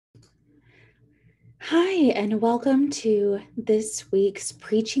Hi, and welcome to this week's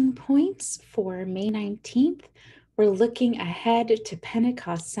preaching points for May 19th. We're looking ahead to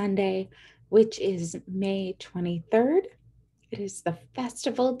Pentecost Sunday, which is May 23rd. It is the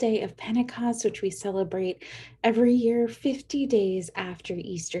festival day of Pentecost, which we celebrate every year, 50 days after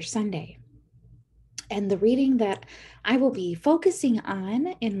Easter Sunday. And the reading that I will be focusing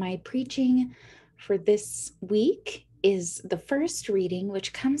on in my preaching for this week is the first reading,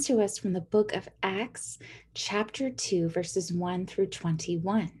 which comes to us from the book of Acts, chapter 2, verses 1 through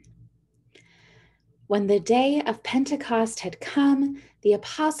 21. When the day of Pentecost had come, the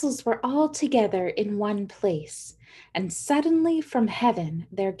apostles were all together in one place. And suddenly from heaven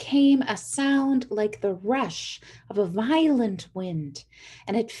there came a sound like the rush of a violent wind,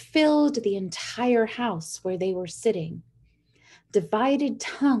 and it filled the entire house where they were sitting. Divided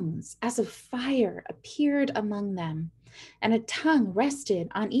tongues as of fire appeared among them, and a tongue rested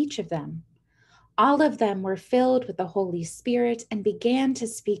on each of them. All of them were filled with the Holy Spirit and began to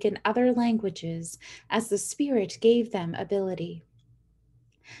speak in other languages as the Spirit gave them ability.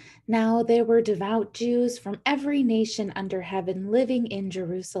 Now there were devout Jews from every nation under heaven living in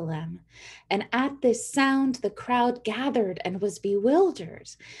Jerusalem. And at this sound, the crowd gathered and was bewildered,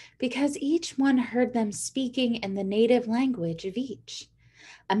 because each one heard them speaking in the native language of each.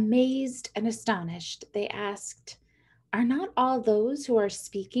 Amazed and astonished, they asked, "Are not all those who are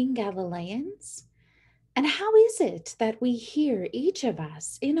speaking Galileans? And how is it that we hear each of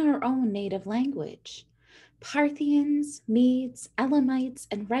us in our own native language? Parthians, Medes, Elamites,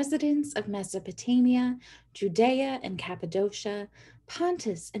 and residents of Mesopotamia, Judea and Cappadocia,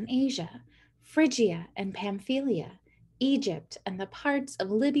 Pontus and Asia, Phrygia and Pamphylia, Egypt and the parts of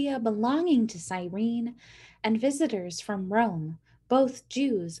Libya belonging to Cyrene, and visitors from Rome, both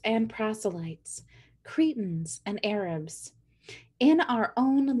Jews and proselytes, Cretans and Arabs. In our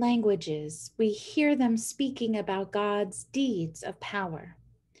own languages, we hear them speaking about God's deeds of power."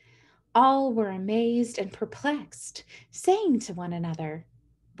 All were amazed and perplexed, saying to one another,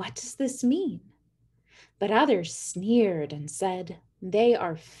 "What does this mean?" But others sneered and said, "They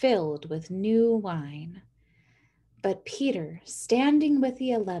are filled with new wine." But Peter, standing with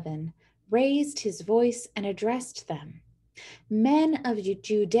the 11, raised his voice and addressed them. "Men of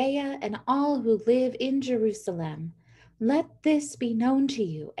Judea and all who live in Jerusalem, let this be known to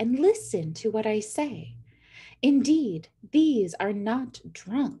you, and listen to what I say. Indeed, these are not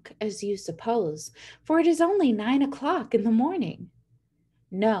drunk, as you suppose, for it is only 9 o'clock in the morning.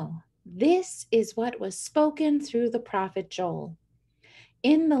 No, this is what was spoken through the prophet Joel.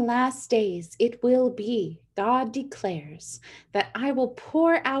 In the last days it will be, God declares, that I will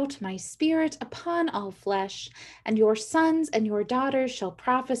pour out my spirit upon all flesh, and your sons and your daughters shall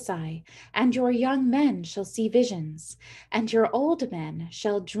prophesy, and your young men shall see visions, and your old men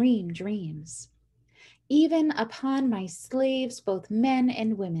shall dream dreams. Even upon my slaves, both men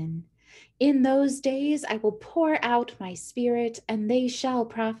and women. In those days I will pour out my spirit, and they shall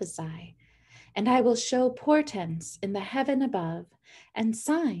prophesy. And I will show portents in the heaven above, and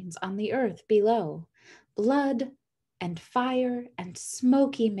signs on the earth below, blood and fire and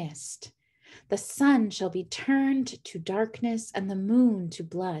smoky mist. The sun shall be turned to darkness and the moon to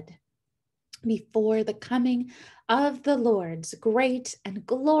blood, before the coming of the Lord's great and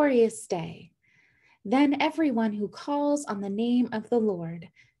glorious day. Then everyone who calls on the name of the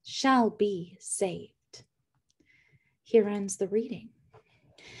Lord shall be saved." Here ends the reading.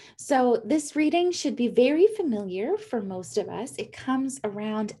 So this reading should be very familiar for most of us. It comes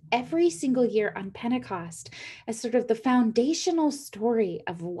around every single year on Pentecost as sort of the foundational story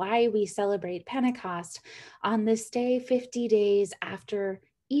of why we celebrate Pentecost on this day, 50 days after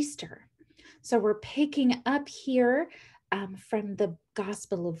Easter. So we're picking up here from the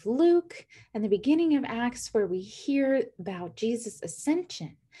Gospel of Luke and the beginning of Acts, where we hear about Jesus'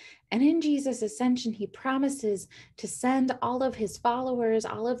 ascension. And in Jesus' ascension, he promises to send all of his followers,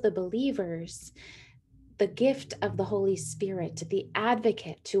 all of the believers, the gift of the Holy Spirit, the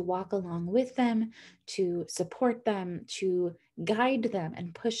advocate, to walk along with them, to support them, to guide them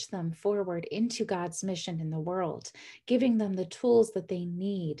and push them forward into God's mission in the world, giving them the tools that they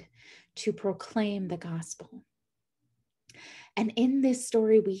need to proclaim the gospel. And in this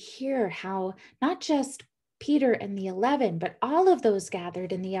story, we hear how not just Peter and the 11, but all of those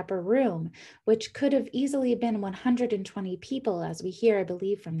gathered in the upper room, which could have easily been 120 people, as we hear, I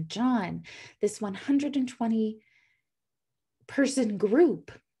believe, from John, this 120 person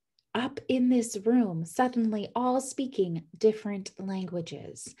group up in this room, suddenly all speaking different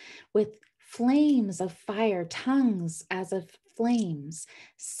languages, with flames of fire, tongues as of flames,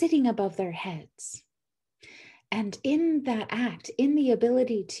 sitting above their heads. And in that act, in the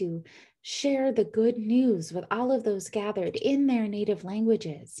ability to share the good news with all of those gathered in their native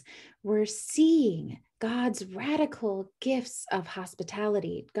languages. We're seeing God's radical gifts of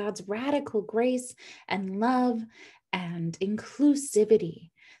hospitality, God's radical grace and love and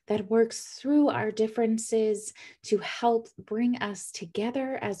inclusivity that works through our differences to help bring us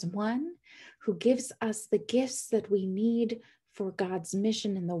together as one, who gives us the gifts that we need for God's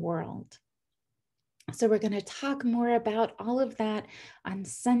mission in the world. So we're going to talk more about all of that on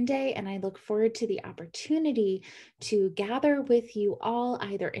Sunday, and I look forward to the opportunity to gather with you all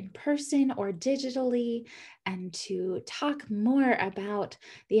either in person or digitally and to talk more about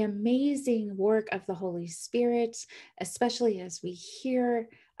the amazing work of the Holy Spirit, especially as we hear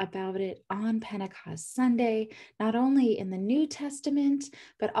about it on Pentecost Sunday, not only in the New Testament,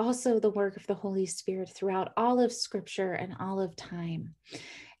 but also the work of the Holy Spirit throughout all of Scripture and all of time.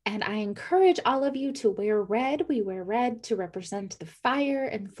 And I encourage all of you to wear red. We wear red to represent the fire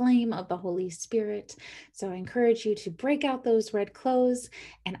and flame of the Holy Spirit. So I encourage you to break out those red clothes,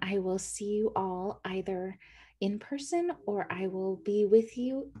 and I will see you all either in person or I will be with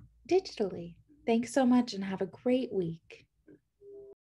you digitally. Thanks so much and have a great week.